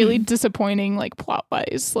 like, really disappointing, like,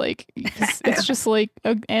 plot-wise. Like, it's just, like,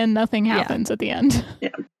 and nothing happens at the end.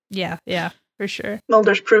 Yeah, for sure.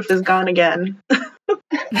 Mulder's proof is gone again.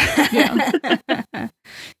 Yeah.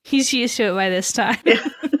 He's used to it by this time.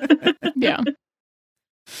 Yeah.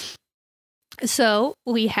 So,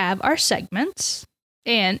 we have our segments,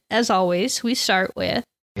 and as always, we start with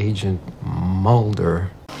Agent Mulder.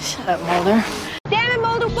 Shut up, Mulder. Damn it,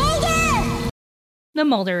 Mulder! Mulder! the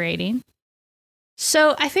Mulder rating.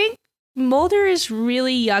 So I think Mulder is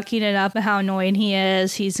really yucking it up at how annoying he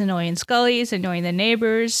is. He's annoying Scully, he's annoying the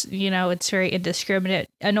neighbors. You know, it's very indiscriminate,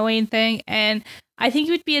 annoying thing. And I think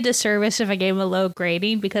it would be a disservice if I gave him a low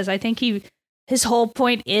grading, because I think his whole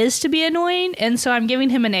point is to be annoying. And so I'm giving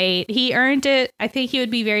him an 8. He earned it. I think he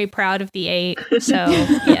would be very proud of the 8. So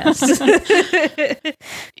yes.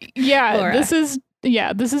 Yeah, Laura. this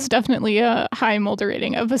is definitely a high Mulder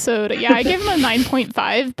rating episode. Yeah, I gave him a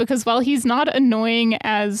 9.5 because while he's not annoying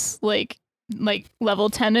as like like level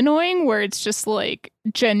 10 annoying, where it's just like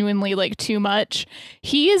genuinely like too much.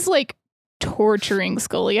 He is like torturing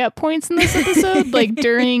Scully at points in this episode, like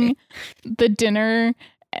during the dinner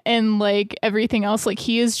and like everything else. Like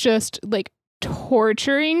he is just like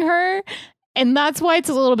torturing her. And that's why it's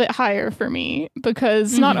a little bit higher for me,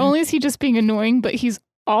 because not only is he just being annoying, but he's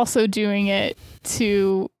also doing it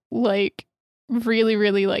to like really,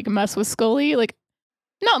 really like mess with Scully. Like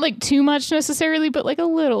not like too much necessarily, but like a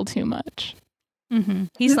little too much.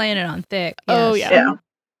 He's laying it on thick. Yes. Oh, yeah.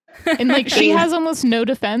 And like she has almost no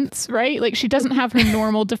defense, right? Like she doesn't have her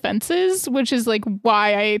normal defenses, which is like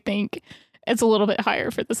why I think it's a little bit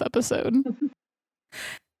higher for this episode.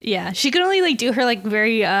 Yeah, she can only like do her like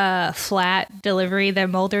very flat delivery that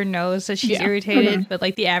Mulder knows that she's irritated, but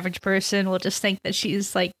like the average person will just think that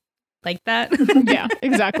she's like that. Yeah,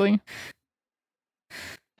 exactly.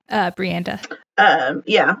 Brianda.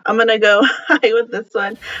 Yeah, I'm gonna go high with this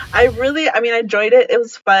one. I enjoyed it. It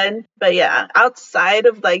was fun, but yeah, outside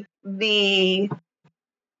of like the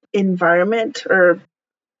environment or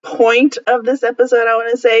point of this episode, I want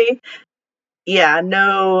to say, yeah,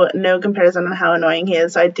 no comparison on how annoying he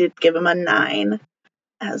is. So I did give him a 9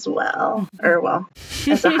 as well,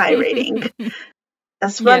 as a high rating.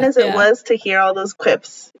 As fun as it was to hear all those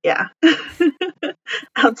quips, yeah.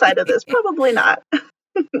 Outside of this, probably not.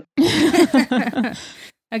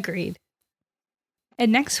 Agreed.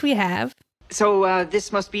 And next we have... So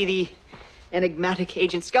this must be the enigmatic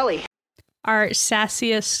Agent Scully. Our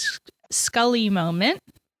sassiest Scully moment.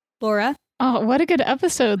 Laura? Oh, what a good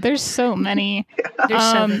episode. There's so many.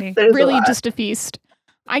 There's so many. There's really just a feast.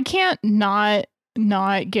 I can't not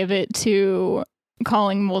give it to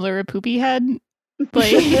calling Mulder a poopy head.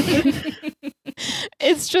 Like,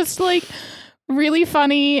 it's just like really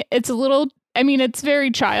funny. It's a little, it's very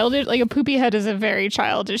childish. Like a poopy head is a very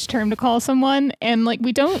childish term to call someone. And like,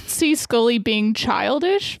 we don't see Scully being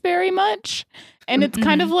childish very much. And it's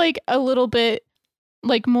kind of like a little bit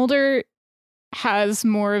like Mulder has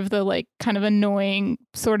more of the like kind of annoying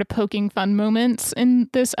sort of poking fun moments in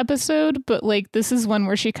this episode, but like this is one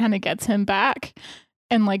where she kind of gets him back,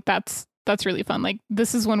 and like that's really fun. Like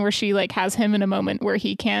this is one where she like has him in a moment where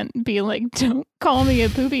he can't be like, don't call me a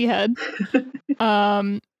poopy head.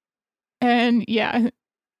 And yeah,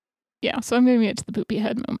 so I'm gonna get to the poopy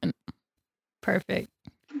head moment. Perfect.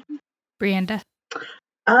 Brianda?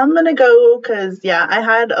 I'm gonna go because I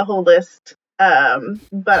had a whole list.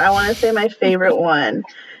 But I want to say my favorite one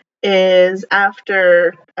is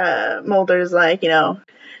after Mulder's like, go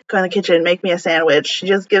in the kitchen, make me a sandwich. She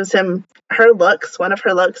just gives him one of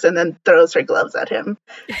her looks, and then throws her gloves at him.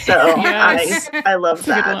 So I love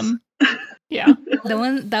that. Yeah.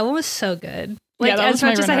 That one was so good. Like as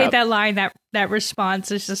much as I hate that line, that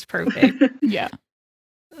response is just perfect. Yeah.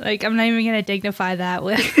 Like I'm not even gonna dignify that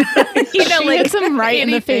with she like hits him right in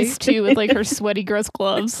the face too with like her sweaty gross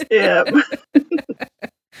gloves.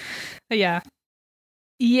 Yeah.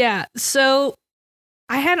 Yeah. So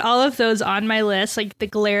I had all of those on my list. Like the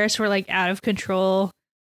glares were like out of control.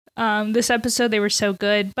 This episode they were so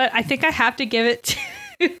good, but I think I have to give it to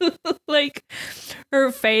like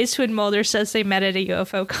her face when Mulder says they met at a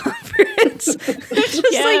UFO conference.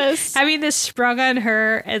 Just like having this sprung on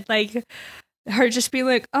her and like her just be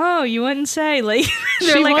like, oh, you wouldn't say. Like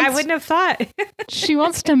they're like, I wouldn't have thought. She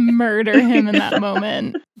wants to murder him in that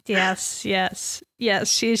moment. Yes.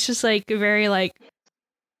 She's just like very like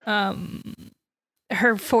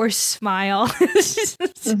her forced smile is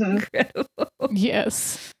just incredible.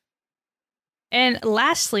 Yes. And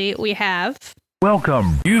lastly, we have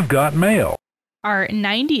welcome. You've got mail. Our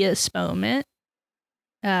 90th moment.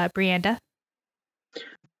 Brianda.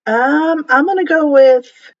 I'm gonna go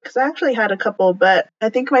with, because I actually had a couple, but I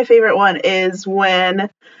think my favorite one is when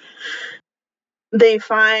they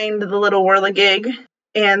find the little whirligig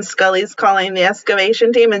and Scully's calling the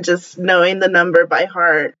excavation team and just knowing the number by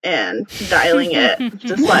heart and dialing it.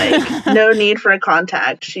 Just like no need for a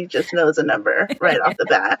contact. She just knows a number right off the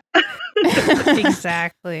bat.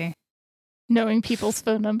 Exactly. Knowing people's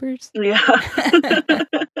phone numbers. Yeah.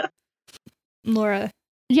 Laura.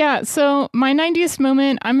 Yeah, so my 90th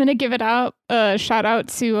moment, I'm going to give it out a shout out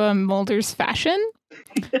to Mulder's fashion.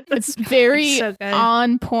 It's very so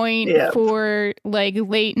on point for like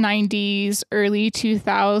late 90s, early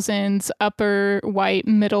 2000s, upper white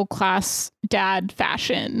middle class dad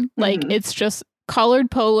fashion. Like it's just collared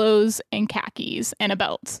polos and khakis and a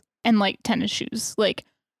belt and like tennis shoes, like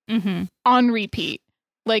on repeat.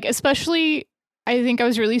 Like especially, I think I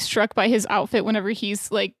was really struck by his outfit whenever he's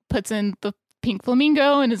like puts in the pink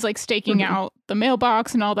flamingo and is like staking out the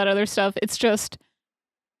mailbox and all that other stuff. It's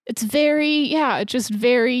very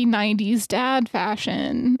 90s dad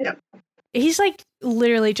fashion. Yeah. He's like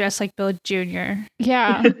literally dressed like Bill Jr.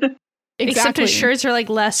 Yeah. Exactly. Except his shirts are like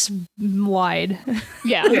less wide.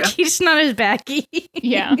 Yeah. Like, he's not as baggy.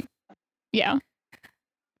 Yeah. Yeah.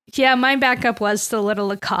 Yeah, my backup was the little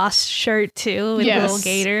Lacoste shirt too, with the little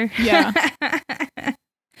gator. Yeah.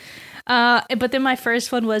 But then my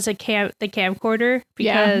first one was the camcorder,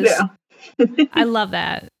 because I love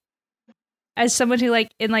that. As someone who like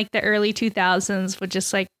in like the early 2000s would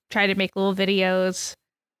just like try to make little videos,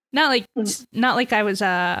 not like I was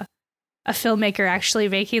a filmmaker actually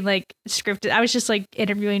making like scripted. I was just like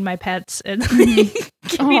interviewing my pets and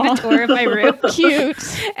giving a tour of my room.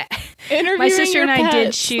 Cute. My sister and I did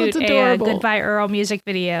pets. shoot a Goodbye Earl music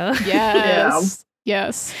video. Yes.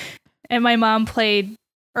 Yes. And my mom played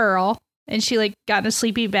Earl, and she like got in a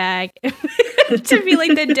sleeping bag to be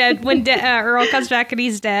like the dead when Earl comes back and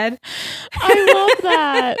he's dead. I love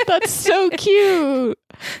that. That's so cute.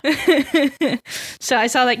 So I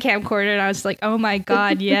saw that camcorder and I was like, oh my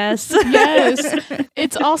god, yes. Yes.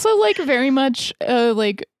 It's also like very much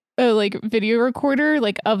like video recorder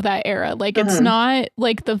like of that era. Like it's not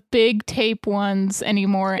like the big tape ones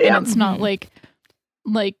anymore, and it's not like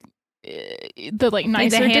the like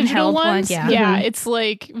nicer the digital ones. Yeah. It's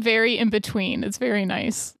like very in between. It's very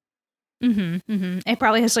nice. It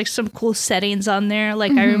probably has like some cool settings on there.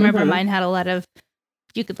 Like I remember mine had a lot of,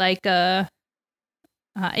 you could like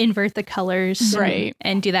invert the colors, right,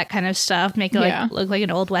 and do that kind of stuff, make it like look like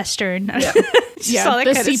an old western. Yeah,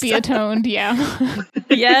 the sepia toned. Yeah.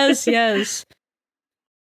 Yes.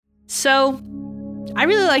 So I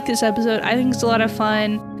really like this episode. I think it's a lot of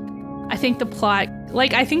fun. I think the plot,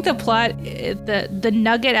 the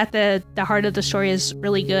nugget at the heart of the story is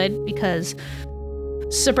really good, because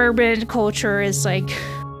suburban culture is like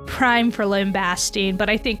prime for lambasting, but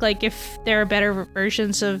I think like if there are better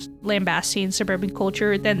versions of lambasting suburban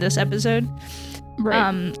culture than this episode,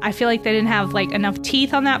 right. I feel like they didn't have like enough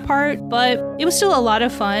teeth on that part, but it was still a lot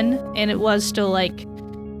of fun, and it was still like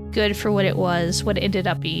good for what it was, what it ended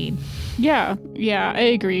up being. Yeah, I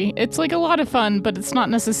agree. It's like a lot of fun, but it's not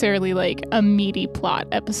necessarily like a meaty plot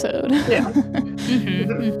episode. Yeah.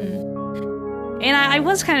 And I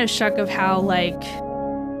was kind of shocked of how like,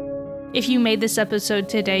 if you made this episode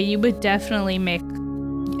today, you would definitely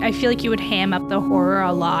I feel like you would ham up the horror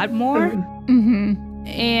a lot more.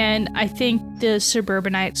 And I think the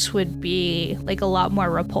suburbanites would be like a lot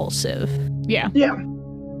more repulsive. Yeah.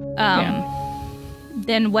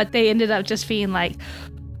 Than what they ended up just being like.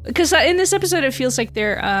 Because in this episode, it feels like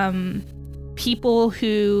they're people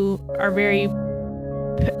who are very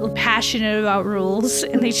passionate about rules,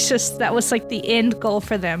 and that was like the end goal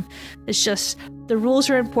for them. It's just, the rules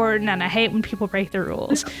are important, and I hate when people break the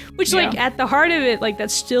rules. Which, like, at the heart of it, like,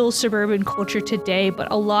 that's still suburban culture today,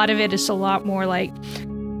 but a lot of it is a lot more, like,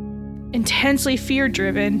 intensely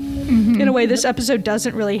fear-driven in a way this episode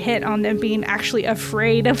doesn't really hit on them being actually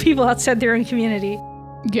afraid of people outside their own community.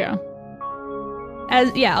 Yeah.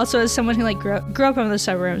 Also as someone who, like, grew up in the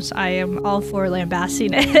suburbs, I am all for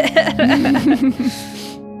lambasting it.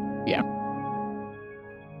 Yeah.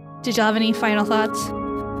 Did y'all have any final thoughts?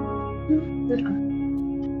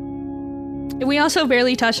 We also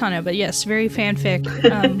barely touched on it, but yes, very fanfic.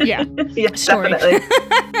 Story. Definitely.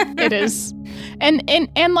 It is, and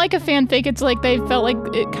like a fanfic, it's like it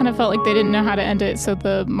kind of felt like they didn't know how to end it, so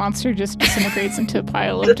the monster just disintegrates into a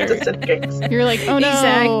pile of dirt. You're like, oh no,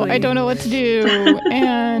 exactly. I don't know what to do,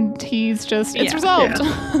 and it's resolved.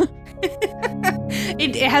 Yeah.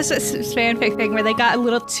 It has this fanfic thing where they got a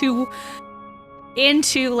little too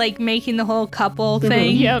into like making the whole couple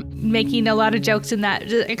thing, making a lot of jokes in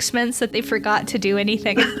that expense that they forgot to do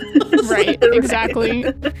anything. Right, exactly.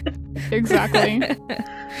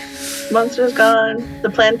 Monster's gone. The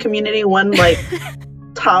planned community won like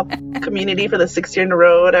top community for the 6th year in a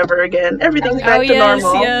row, whatever. Again, everything's back to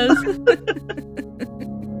normal. Yes.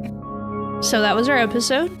 So that was our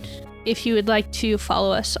episode. If you would like to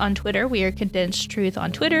follow us on Twitter, we are Condensed Truth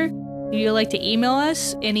on Twitter. If you'd like to email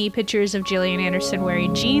us any pictures of Gillian Anderson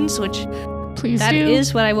wearing jeans, which that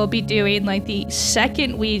is what I will be doing. Like the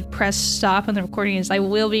second we press stop on the recording is I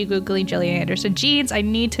will be Googling Gillian Anderson jeans. I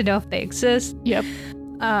need to know if they exist. Yep.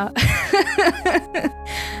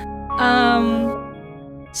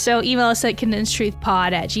 So email us at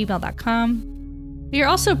condensedtruthpod@gmail.com. We are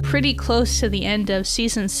also pretty close to the end of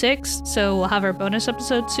season 6, so we'll have our bonus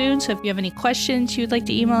episode soon. So if you have any questions you'd like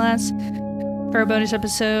to email us for a bonus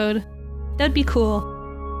episode, that'd be cool.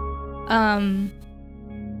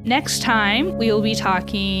 Next time we will be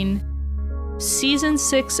talking season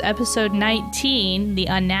 6, episode 19, The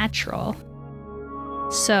Unnatural.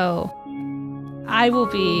 So I will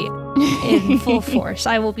be in full force.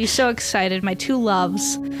 I will be so excited. My two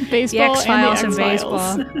loves, Baseball the X-Files and the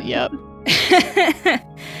X-Files. baseball. Yep.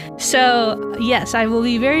 So, yes, I will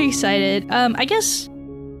be very excited. I guess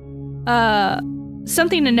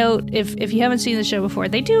something to note, if you haven't seen the show before,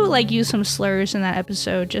 they do like use some slurs in that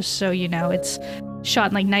episode, just so you know. It's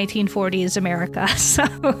shot in like 1940s America, so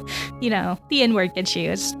you know the N-word gets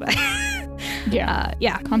used. But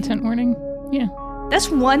yeah. Content warning. Yeah. That's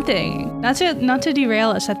one thing. Not to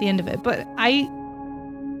derail us at the end of it, but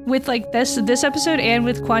with like this episode and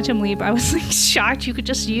with Quantum Leap, I was like shocked you could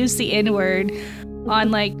just use the N-word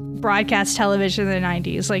on like broadcast television in the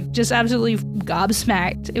 90s. Like just absolutely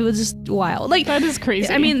gobsmacked. It was just wild. Like that is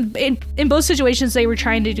crazy. I mean, in both situations they were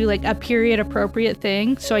trying to do like a period appropriate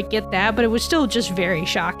thing, so I get that, but it was still just very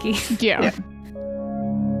shocking. Yeah.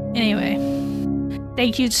 Anyway,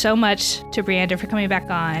 thank you so much to Brianda for coming back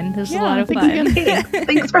on. This was a lot of fun.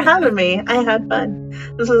 Thanks for having me. I had fun.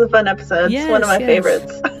 This was a fun episode. Yes, it's one of my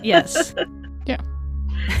favorites. Yes. Yeah.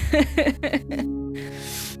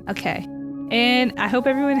 Okay. And I hope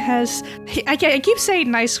everyone has... I keep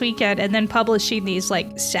saying nice weekend and then publishing these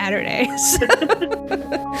like Saturdays.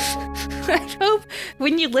 I hope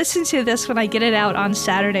when you listen to this, when I get it out on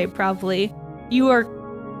Saturday probably, you are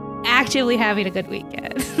actively having a good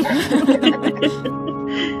weekend.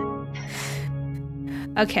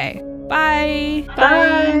 Okay. Bye.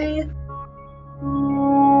 Bye.